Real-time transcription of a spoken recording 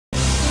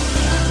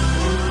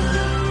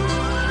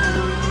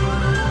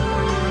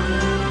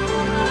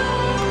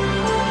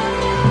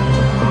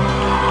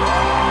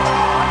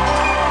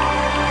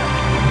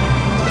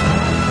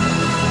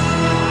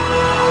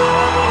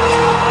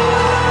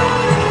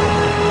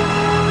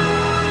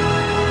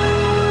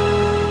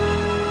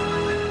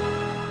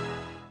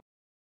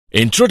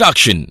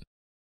Introduction.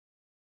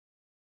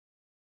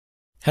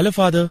 Hello,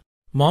 Father.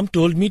 Mom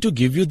told me to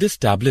give you this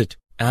tablet,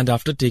 and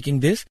after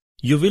taking this,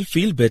 you will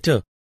feel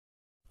better.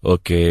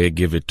 Okay,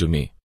 give it to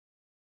me.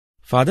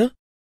 Father,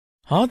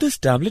 how this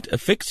tablet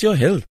affects your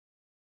health?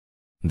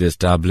 This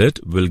tablet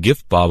will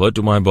give power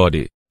to my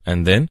body,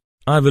 and then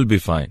I will be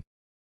fine.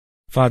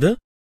 Father,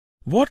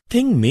 what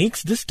thing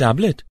makes this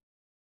tablet?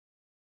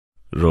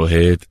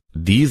 Rohit,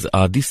 these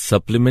are the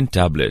supplement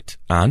tablets,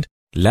 and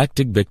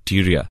lactic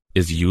bacteria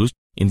is used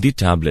in the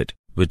tablet,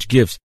 which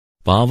gives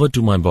power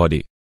to my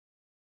body.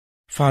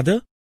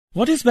 Father,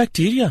 what is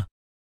bacteria?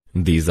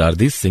 These are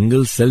the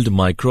single-celled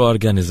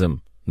microorganisms.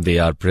 They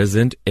are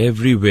present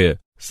everywhere,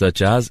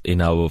 such as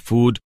in our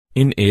food,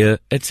 in air,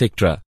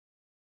 etc.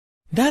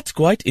 That's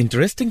quite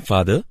interesting,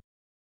 Father.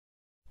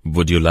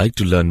 Would you like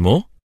to learn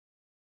more?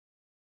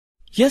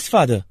 Yes,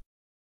 Father.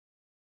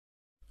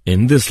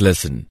 In this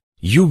lesson,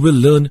 you will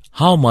learn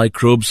how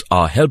microbes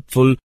are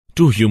helpful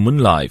to human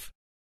life.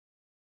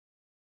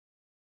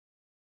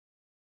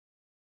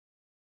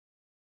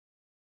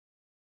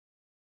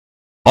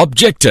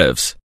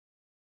 Objectives.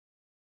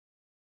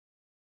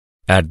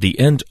 At the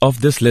end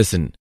of this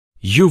lesson,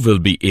 you will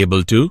be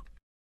able to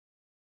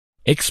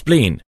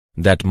explain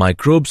that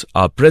microbes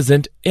are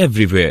present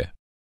everywhere.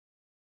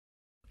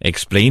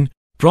 Explain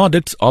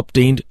products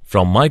obtained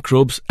from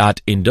microbes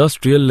at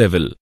industrial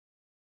level.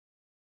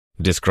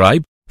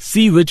 Describe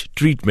sewage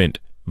treatment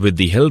with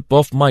the help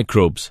of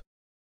microbes.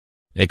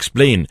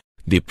 Explain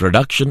the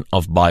production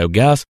of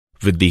biogas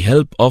with the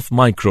help of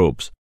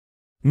microbes.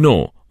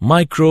 Know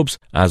microbes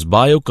as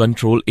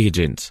biocontrol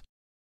agents.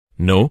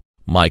 Know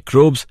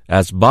microbes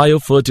as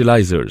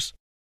biofertilizers.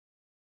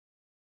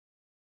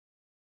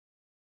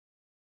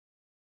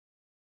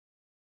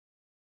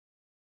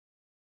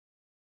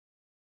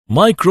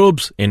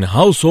 Microbes in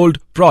household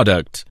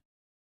products.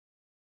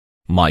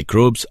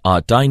 Microbes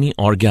are tiny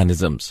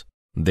organisms.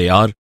 They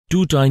are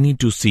too tiny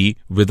to see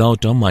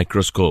without a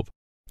microscope,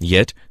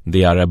 yet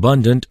they are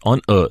abundant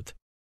on Earth.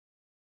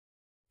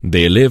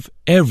 They live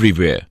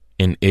everywhere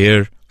in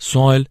air,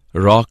 soil,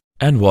 rock,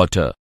 and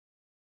water.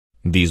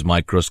 These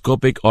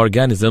microscopic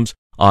organisms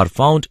are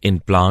found in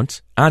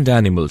plants and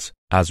animals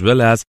as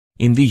well as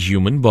in the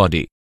human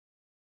body.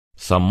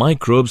 Some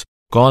microbes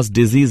cause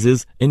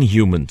diseases in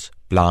humans,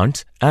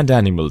 plants, and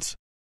animals.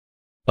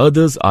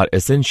 Others are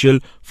essential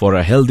for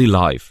a healthy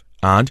life,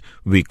 and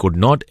we could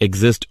not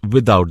exist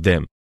without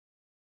them.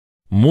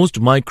 Most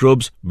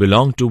microbes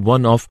belong to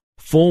one of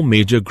four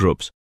major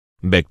groups: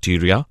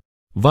 bacteria,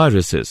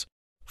 viruses,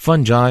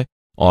 fungi,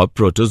 or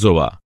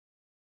protozoa.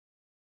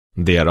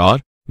 There are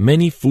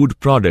many food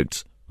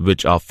products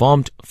which are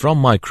formed from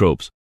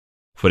microbes.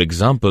 For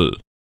example,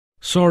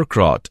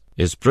 sauerkraut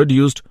is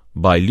produced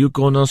by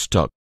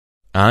Leuconostoc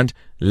and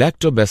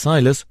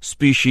Lactobacillus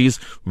species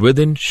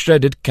within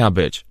shredded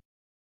cabbage.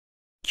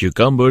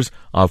 Cucumbers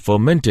are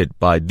fermented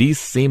by these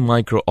same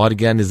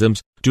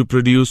microorganisms to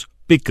produce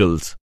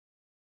pickles.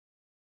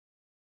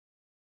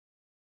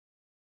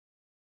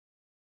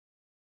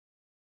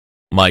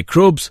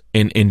 Microbes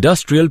in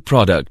industrial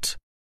products.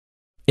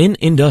 In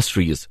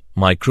industries,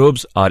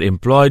 microbes are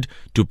employed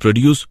to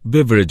produce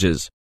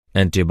beverages,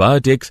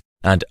 antibiotics,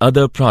 and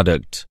other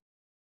products.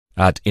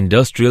 At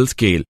industrial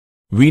scale,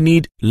 we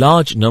need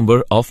large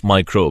number of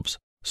microbes,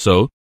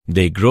 so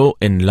they grow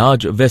in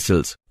large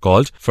vessels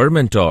called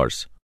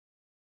fermenters.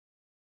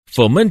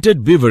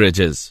 Fermented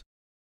beverages.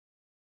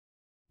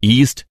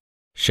 Yeast,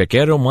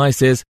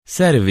 Saccharomyces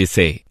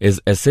cerevisiae,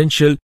 is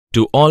essential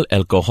to all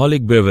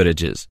alcoholic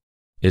beverages.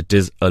 It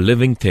is a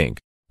living thing.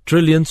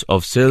 Trillions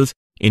of cells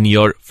in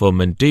your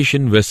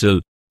fermentation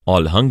vessel,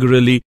 all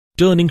hungrily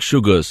turning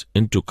sugars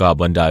into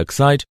carbon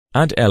dioxide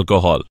and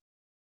alcohol.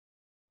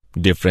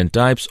 Different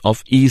types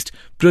of yeast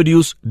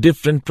produce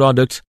different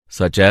products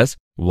such as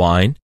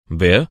wine,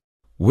 beer,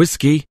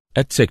 whiskey,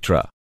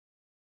 etc.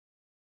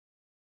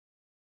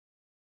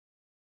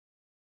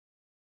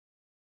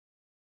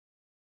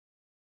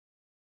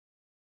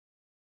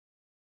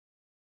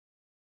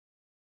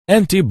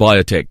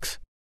 Antibiotics.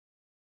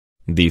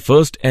 The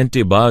first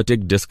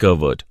antibiotic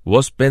discovered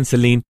was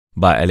penicillin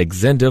by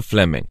Alexander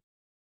Fleming.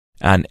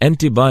 An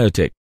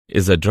antibiotic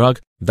is a drug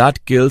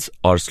that kills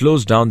or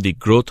slows down the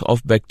growth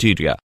of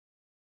bacteria.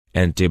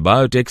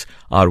 Antibiotics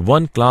are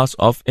one class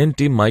of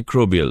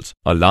antimicrobials,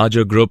 a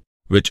larger group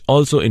which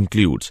also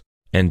includes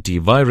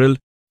antiviral,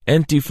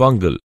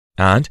 antifungal,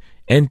 and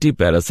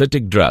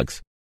antiparasitic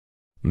drugs.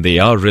 They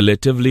are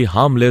relatively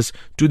harmless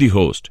to the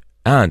host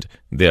and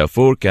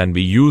therefore can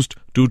be used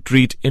to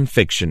treat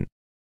infection.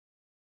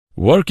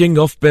 Working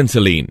of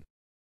penicillin.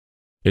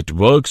 It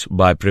works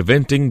by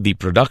preventing the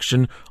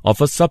production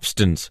of a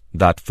substance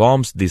that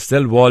forms the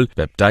cell wall,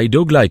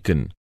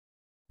 peptidoglycan.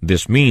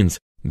 This means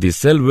the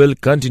cell will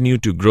continue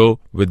to grow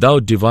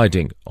without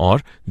dividing or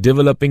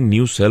developing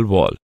new cell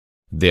wall.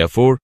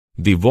 Therefore,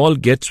 the wall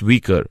gets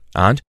weaker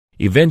and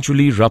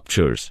eventually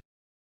ruptures.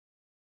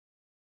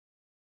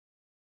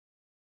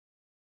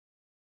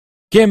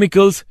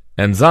 Chemicals,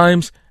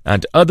 enzymes,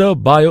 and other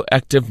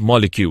bioactive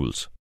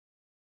molecules.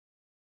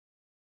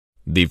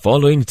 The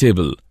following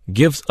table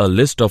gives a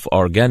list of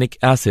organic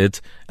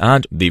acids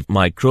and the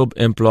microbe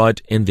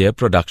employed in their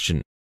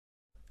production.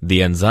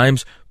 The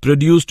enzymes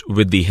produced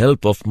with the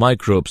help of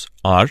microbes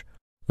are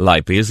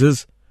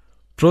lipases,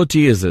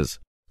 proteases,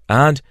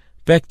 and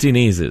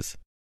pectinases.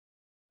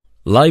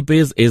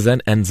 Lipase is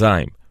an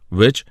enzyme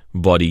which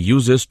body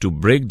uses to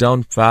break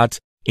down fats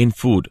in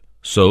food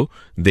so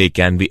they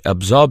can be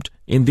absorbed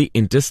in the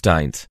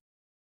intestines.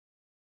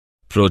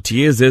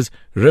 Proteases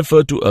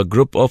refer to a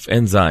group of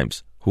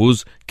enzymes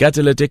whose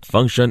catalytic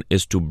function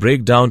is to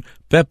break down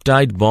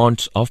peptide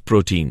bonds of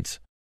proteins.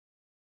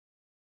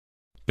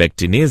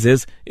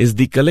 Pectinases is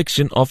the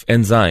collection of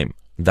enzyme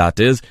that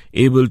is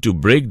able to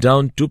break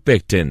down to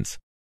pectins.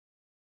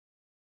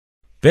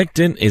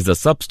 Pectin is a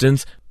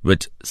substance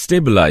which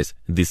stabilizes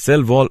the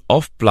cell wall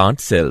of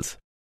plant cells.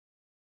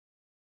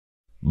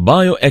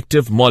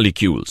 Bioactive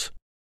molecules.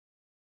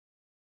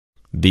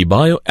 The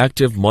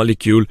bioactive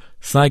molecule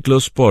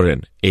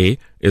cyclosporin A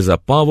is a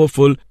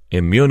powerful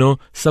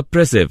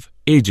immunosuppressive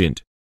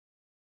agent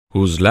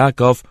whose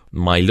lack of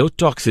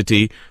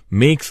myelotoxicity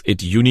makes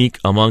it unique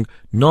among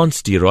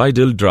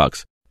non-steroidal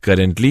drugs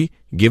currently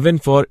given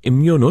for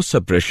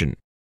immunosuppression.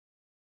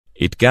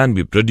 It can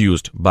be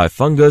produced by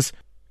fungus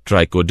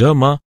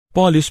Trichoderma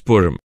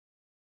polysporum.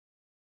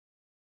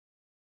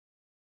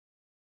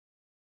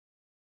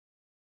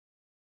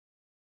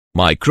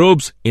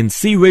 Microbes in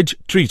sewage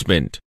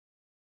treatment.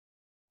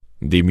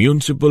 The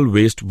municipal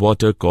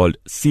wastewater called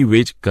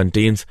sewage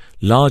contains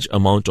large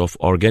amount of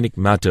organic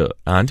matter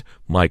and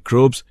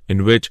microbes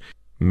in which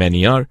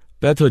many are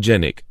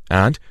pathogenic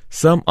and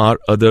some are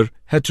other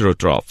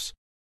heterotrophs.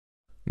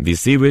 The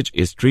sewage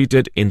is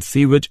treated in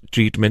sewage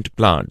treatment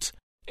plants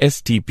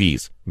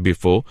STPs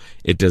before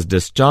it is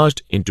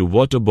discharged into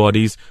water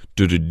bodies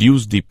to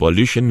reduce the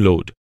pollution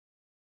load.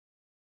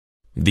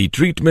 The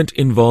treatment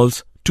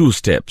involves two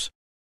steps.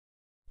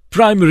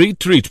 Primary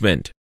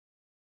treatment.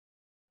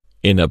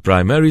 In a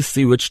primary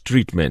sewage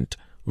treatment,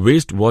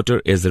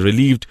 wastewater is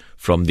relieved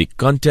from the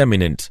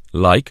contaminants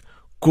like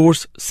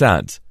coarse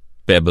sands,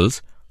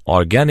 pebbles,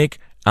 organic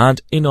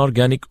and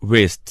inorganic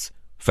wastes,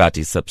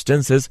 fatty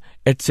substances,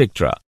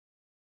 etc.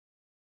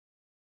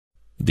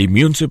 The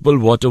municipal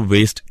water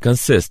waste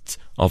consists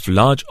of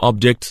large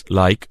objects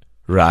like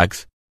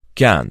rags,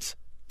 cans,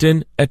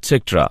 tin,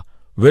 etc.,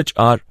 which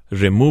are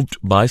removed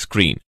by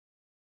screen.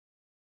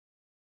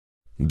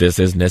 This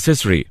is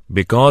necessary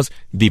because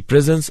the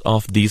presence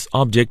of these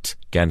objects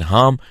can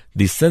harm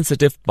the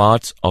sensitive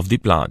parts of the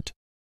plant.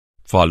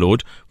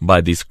 Followed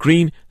by the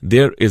screen,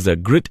 there is a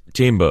grit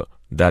chamber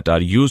that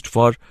are used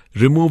for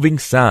removing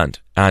sand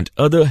and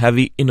other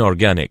heavy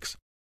inorganics.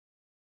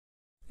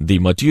 The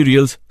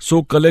materials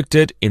so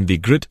collected in the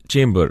grit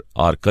chamber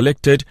are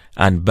collected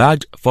and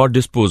bagged for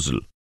disposal.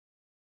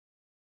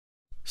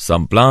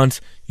 Some plants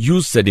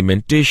use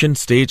sedimentation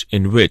stage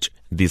in which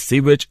the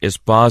sewage is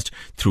passed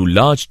through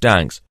large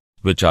tanks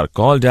which are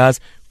called as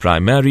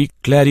primary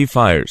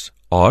clarifiers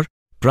or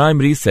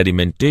primary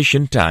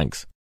sedimentation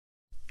tanks.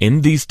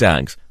 In these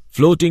tanks,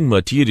 floating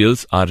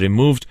materials are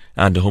removed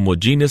and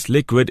homogeneous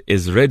liquid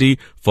is ready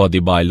for the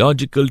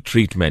biological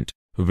treatment,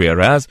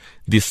 whereas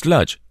the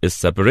sludge is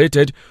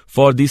separated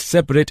for the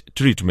separate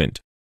treatment.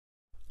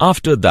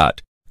 After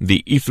that,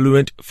 the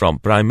effluent from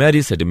primary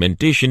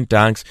sedimentation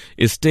tanks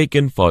is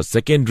taken for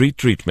secondary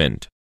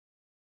treatment.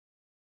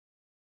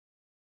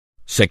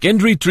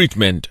 Secondary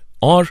treatment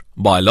or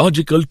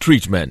biological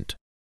treatment.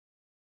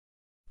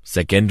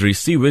 Secondary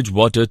sewage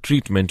water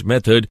treatment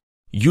method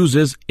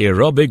uses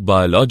aerobic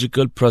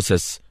biological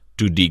process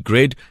to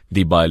degrade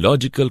the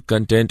biological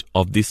content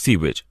of the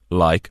sewage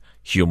like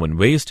human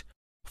waste,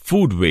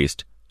 food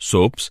waste,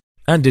 soaps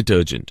and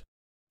detergent.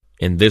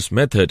 In this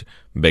method,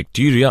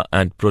 bacteria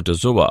and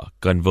protozoa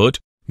convert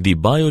the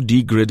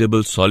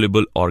biodegradable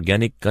soluble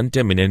organic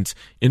contaminants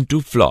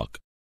into floc.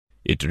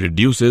 It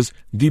reduces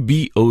the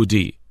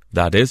BOD,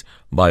 that is,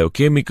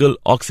 biochemical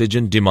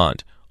oxygen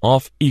demand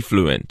of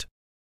effluent.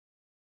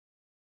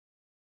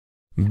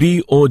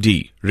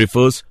 BOD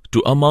refers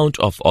to amount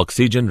of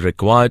oxygen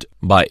required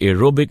by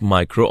aerobic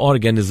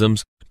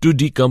microorganisms to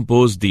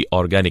decompose the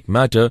organic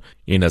matter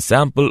in a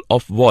sample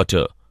of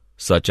water,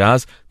 such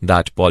as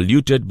that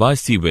polluted by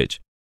sewage.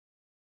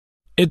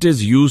 It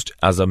is used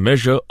as a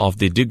measure of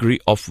the degree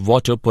of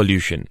water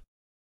pollution.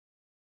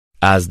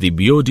 As the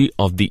BOD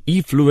of the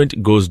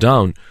effluent goes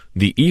down,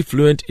 the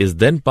effluent is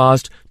then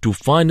passed to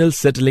final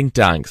settling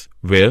tanks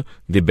where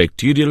the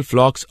bacterial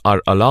flocks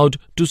are allowed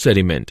to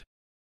sediment.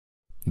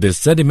 This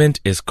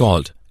sediment is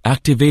called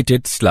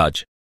activated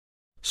sludge.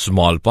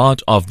 Small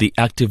part of the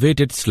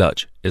activated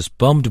sludge is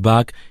pumped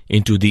back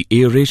into the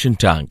aeration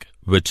tank,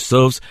 which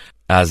serves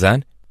as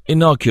an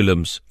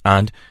inoculums,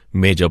 and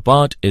major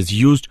part is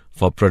used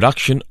for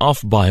production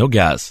of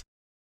biogas.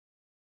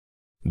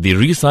 The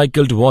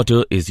recycled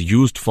water is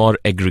used for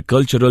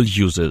agricultural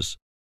uses.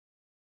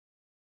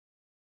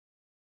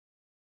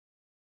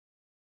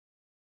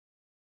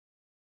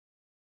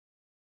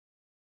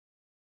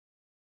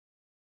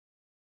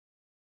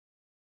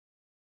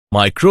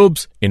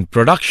 Microbes in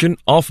production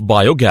of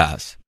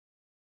biogas.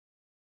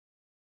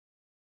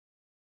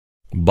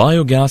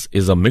 Biogas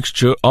is a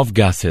mixture of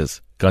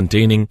gases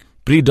containing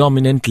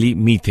predominantly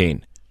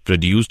methane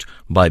produced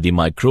by the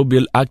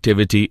microbial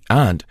activity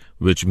and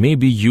which may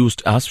be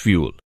used as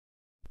fuel.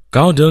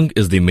 Cow dung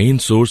is the main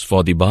source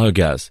for the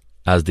biogas,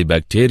 as the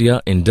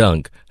bacteria in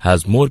dung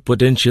has more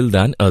potential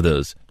than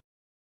others.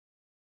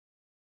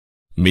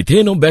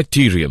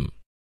 Methanobacterium.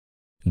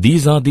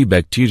 These are the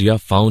bacteria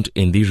found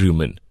in the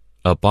rumen,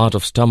 a part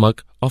of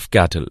stomach of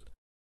cattle.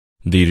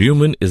 The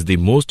rumen is the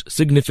most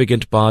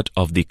significant part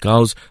of the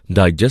cow's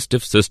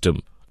digestive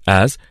system,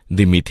 as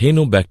the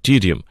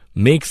methanobacterium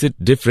makes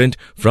it different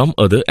from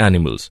other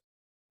animals.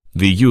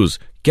 We use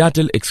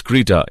cattle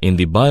excreta in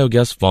the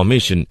biogas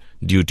formation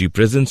due to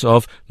presence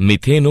of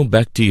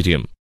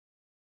methanobacterium.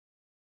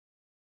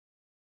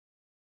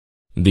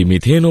 The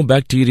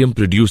methanobacterium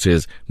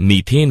produces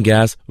methane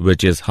gas,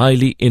 which is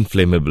highly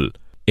inflammable.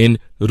 In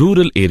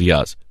rural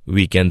areas,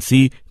 we can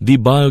see the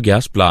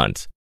biogas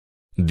plants.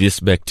 This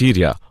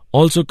bacteria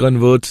also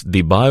converts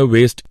the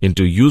biowaste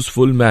into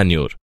useful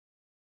manure.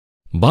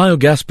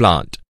 Biogas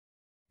plant.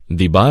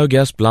 The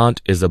biogas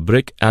plant is a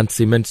brick and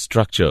cement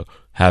structure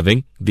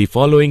having the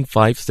following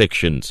 5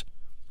 sections.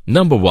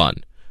 Number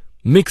 1.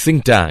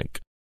 Mixing tank.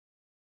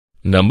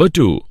 Number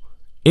 2.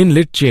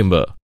 Inlet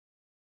chamber.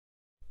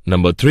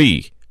 Number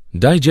 3.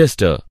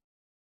 Digester.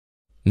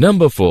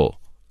 Number 4.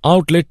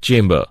 Outlet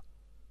chamber.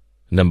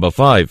 Number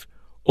 5.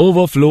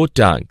 Overflow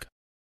tank.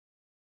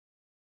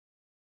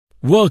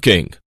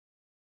 Working.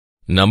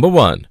 Number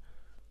 1.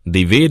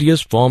 The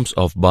various forms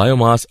of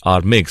biomass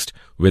are mixed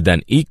with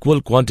an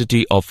equal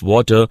quantity of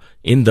water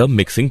in the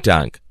mixing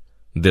tank.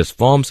 This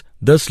forms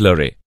the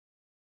slurry.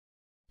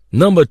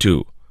 Number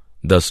 2.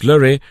 The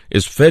slurry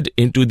is fed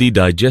into the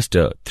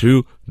digester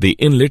through the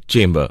inlet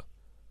chamber.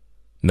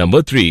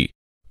 Number 3.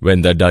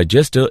 When the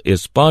digester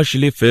is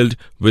partially filled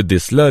with the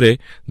slurry,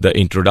 the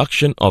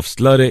introduction of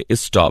slurry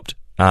is stopped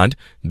and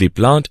the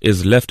plant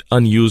is left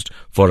unused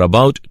for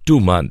about 2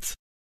 months.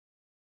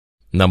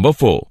 Number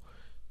 4.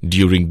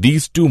 During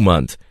these 2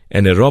 months,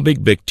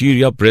 anaerobic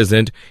bacteria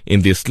present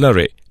in the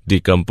slurry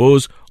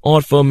decompose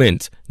or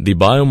ferments the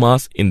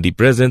biomass in the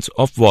presence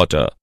of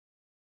water.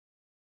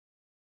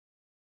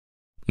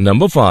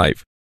 Number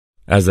 5.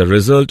 As a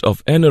result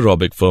of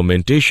anaerobic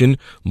fermentation,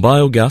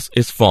 biogas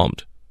is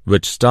formed,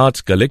 which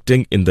starts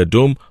collecting in the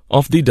dome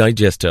of the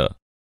digester.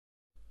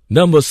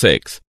 Number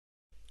 6.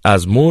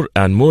 As more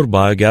and more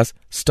biogas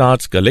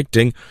starts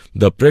collecting,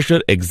 the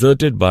pressure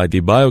exerted by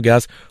the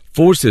biogas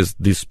forces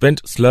the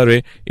spent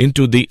slurry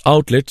into the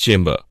outlet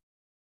chamber.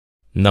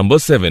 Number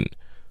 7.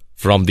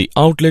 From the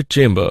outlet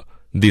chamber,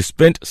 the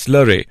spent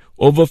slurry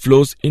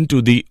overflows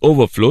into the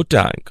overflow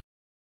tank.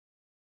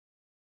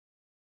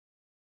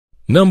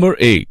 Number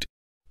 8.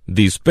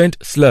 The spent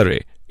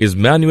slurry is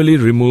manually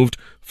removed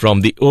from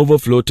the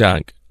overflow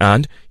tank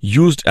and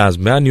used as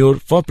manure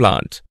for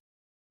plants.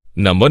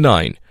 Number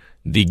 9.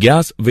 The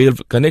gas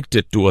valve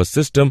connected to a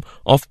system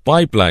of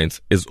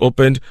pipelines is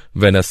opened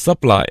when a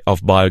supply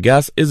of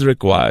biogas is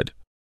required.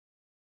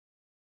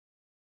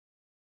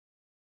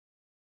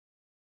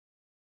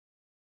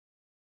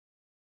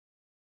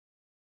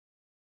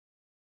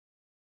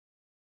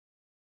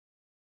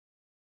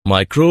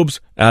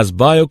 Microbes as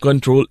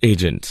biocontrol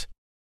agents.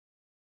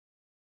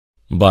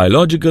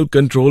 Biological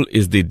control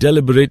is the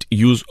deliberate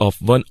use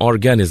of one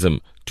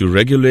organism to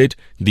regulate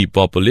the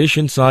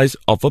population size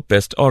of a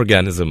pest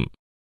organism.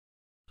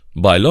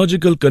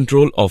 Biological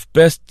control of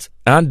pests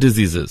and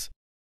diseases.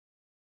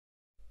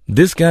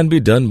 This can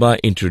be done by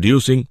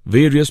introducing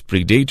various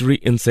predatory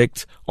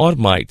insects or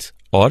mites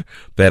or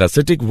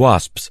parasitic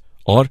wasps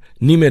or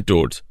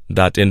nematodes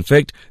that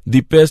infect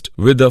the pest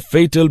with a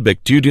fatal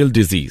bacterial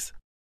disease.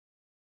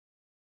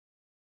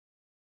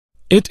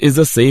 It is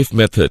a safe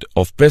method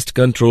of pest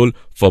control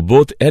for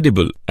both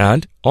edible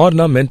and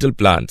ornamental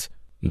plants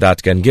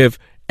that can give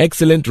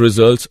excellent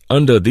results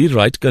under the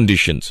right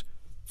conditions.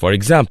 For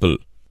example,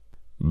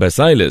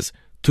 Bacillus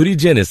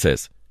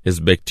thuringiensis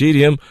is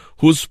bacterium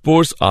whose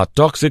spores are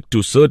toxic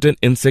to certain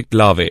insect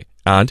larvae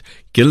and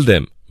kill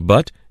them,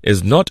 but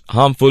is not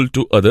harmful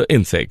to other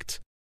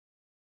insects.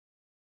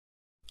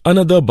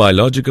 Another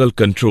biological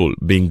control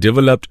being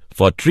developed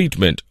for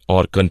treatment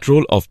or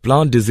control of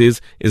plant disease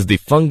is the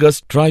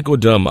fungus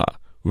trichoderma,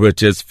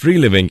 which is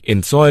free-living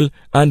in soil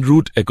and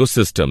root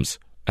ecosystems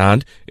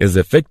and is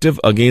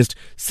effective against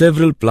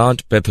several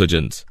plant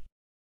pathogens.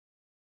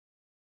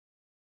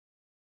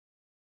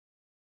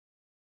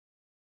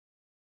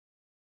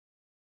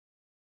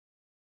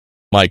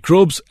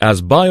 Microbes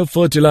as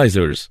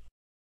biofertilizers.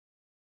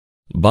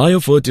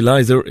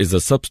 Biofertilizer is a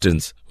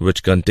substance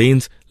which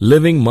contains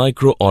living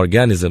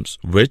microorganisms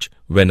which,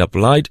 when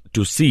applied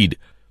to seed,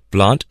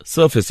 plant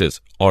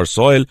surfaces or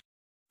soil,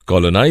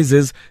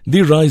 colonizes the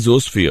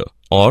rhizosphere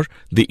or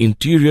the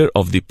interior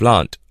of the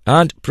plant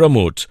and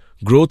promotes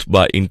growth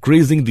by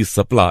increasing the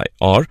supply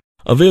or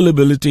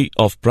availability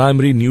of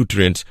primary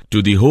nutrients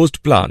to the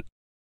host plant.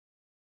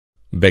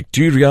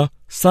 Bacteria,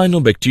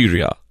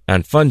 cyanobacteria,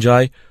 and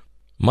fungi,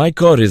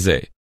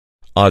 mycorrhizae,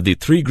 are the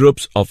 3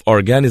 groups of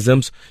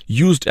organisms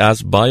used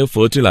as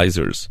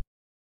biofertilizers.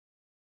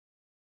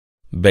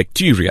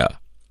 Bacteria,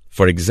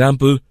 for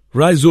example,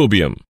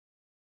 Rhizobium,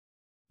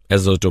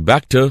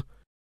 Azotobacter,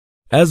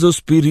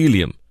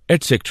 Azospirillum,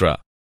 etc.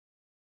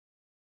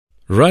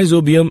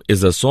 Rhizobium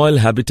is a soil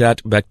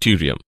habitat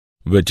bacterium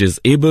which is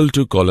able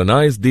to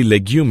colonize the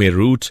legume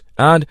roots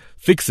and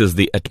fixes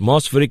the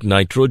atmospheric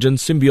nitrogen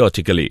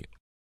symbiotically.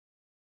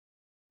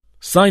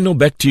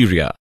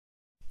 Cyanobacteria.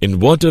 In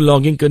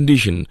waterlogging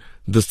condition,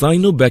 the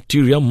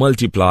cyanobacteria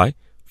multiply,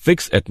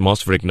 fix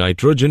atmospheric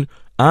nitrogen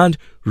and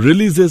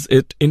releases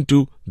it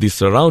into the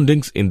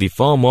surroundings in the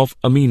form of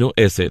amino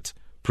acids,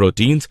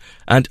 proteins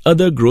and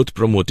other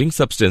growth-promoting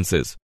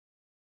substances.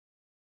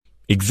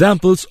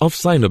 Examples of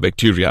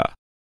cyanobacteria: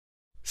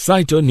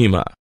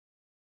 Cytonema,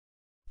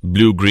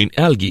 blue-green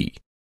algae,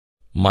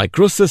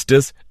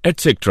 Microcystis,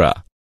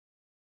 etc.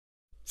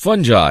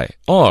 Fungi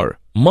or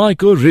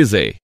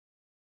mycorrhizae.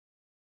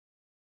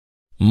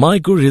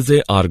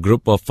 Mycorrhizae are a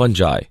group of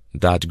fungi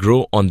that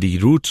grow on the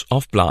roots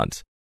of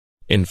plants.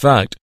 In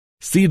fact,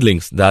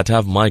 seedlings that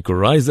have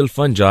mycorrhizal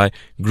fungi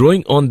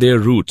growing on their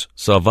roots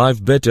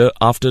survive better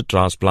after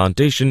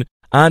transplantation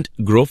and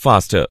grow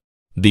faster.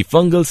 The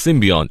fungal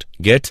symbiont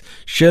gets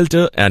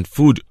shelter and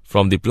food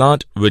from the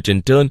plant, which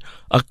in turn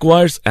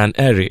acquires an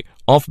array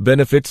of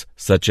benefits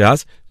such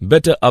as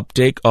better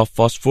uptake of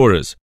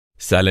phosphorus,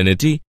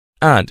 salinity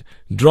and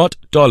drought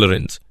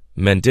tolerance,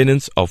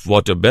 maintenance of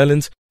water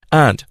balance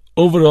and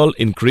overall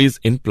increase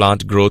in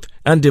plant growth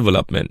and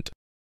development.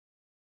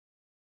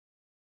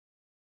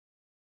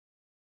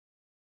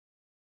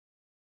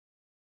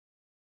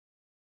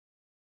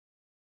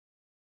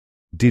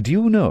 Did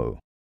you know?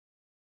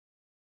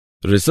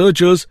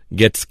 Researchers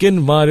get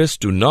skin virus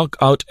to knock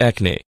out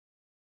acne.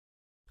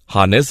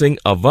 Harnessing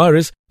a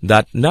virus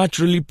that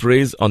naturally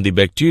preys on the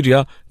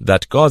bacteria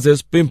that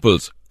causes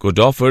pimples could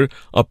offer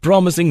a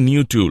promising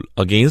new tool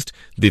against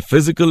the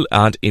physical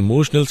and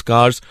emotional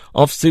scars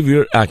of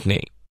severe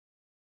acne.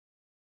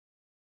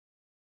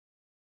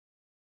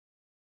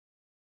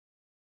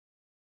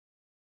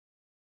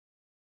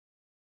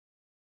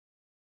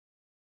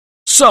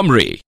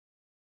 Summary.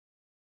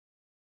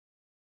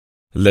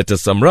 Let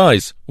us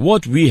summarize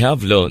what we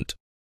have learned.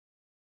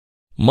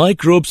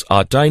 Microbes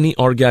are tiny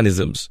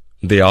organisms.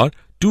 They are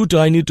too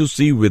tiny to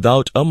see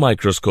without a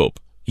microscope,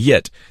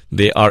 yet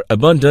they are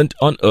abundant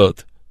on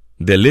Earth.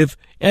 They live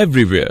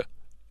everywhere,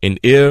 in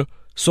air,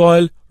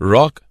 soil,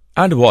 rock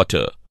and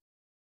water.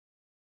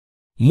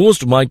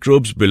 Most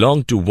microbes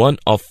belong to one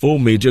of four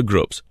major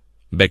groups: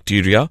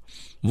 bacteria,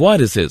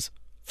 viruses,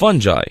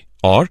 fungi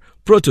or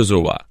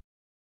protozoa.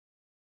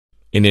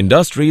 In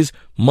industries,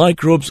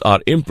 microbes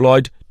are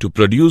employed to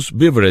produce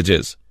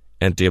beverages,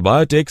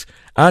 antibiotics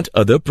and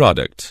other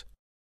products.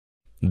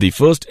 The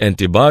first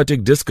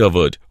antibiotic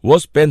discovered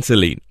was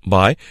penicillin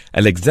by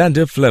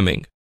Alexander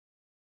Fleming.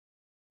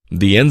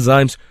 The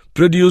enzymes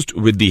produced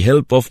with the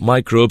help of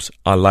microbes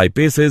are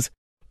lipases,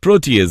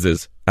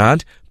 proteases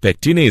and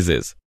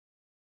pectinases.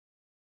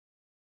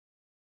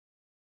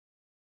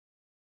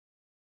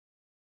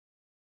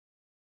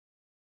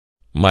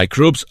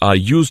 Microbes are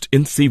used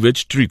in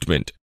sewage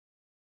treatment.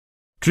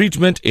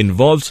 Treatment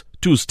involves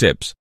two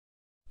steps.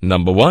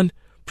 Number 1,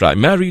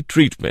 primary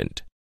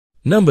treatment.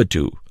 Number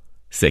 2,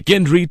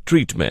 secondary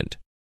treatment.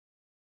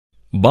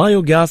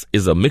 Biogas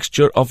is a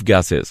mixture of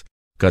gases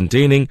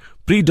containing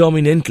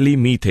predominantly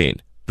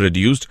methane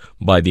produced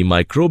by the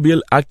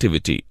microbial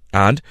activity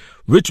and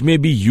which may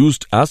be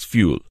used as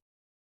fuel.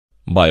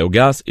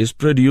 Biogas is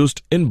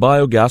produced in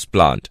biogas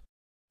plant.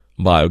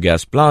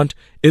 Biogas plant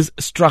is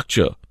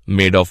structure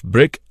made of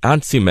brick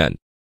and cement.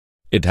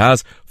 It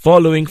has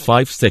following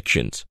 5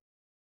 sections: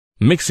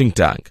 mixing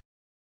tank,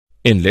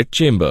 inlet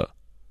chamber,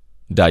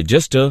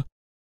 digester,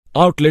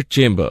 outlet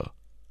chamber,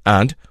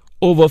 and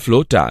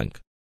overflow tank.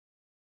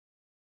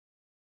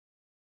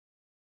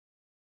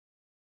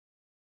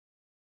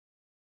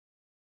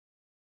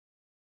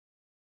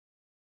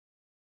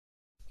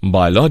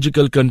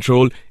 Biological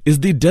control is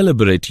the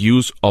deliberate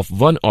use of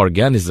one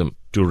organism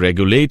to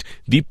regulate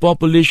the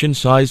population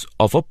size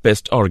of a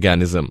pest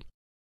organism.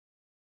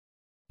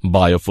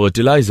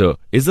 Biofertilizer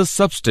is a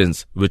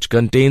substance which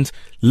contains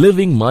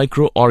living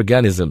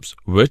microorganisms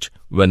which,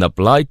 when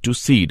applied to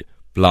seed,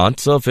 plant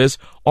surface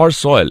or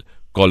soil,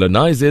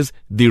 colonizes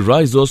the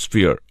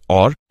rhizosphere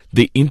or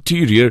the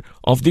interior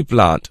of the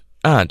plant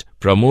and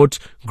promotes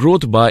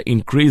growth by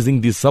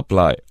increasing the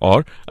supply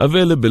or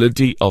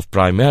availability of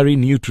primary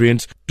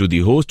nutrients to the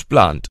host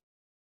plant.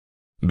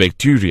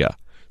 Bacteria,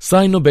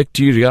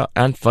 cyanobacteria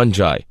and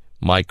fungi,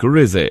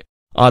 mycorrhizae,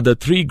 are the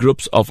 3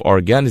 groups of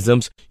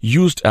organisms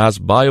used as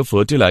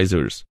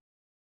biofertilizers.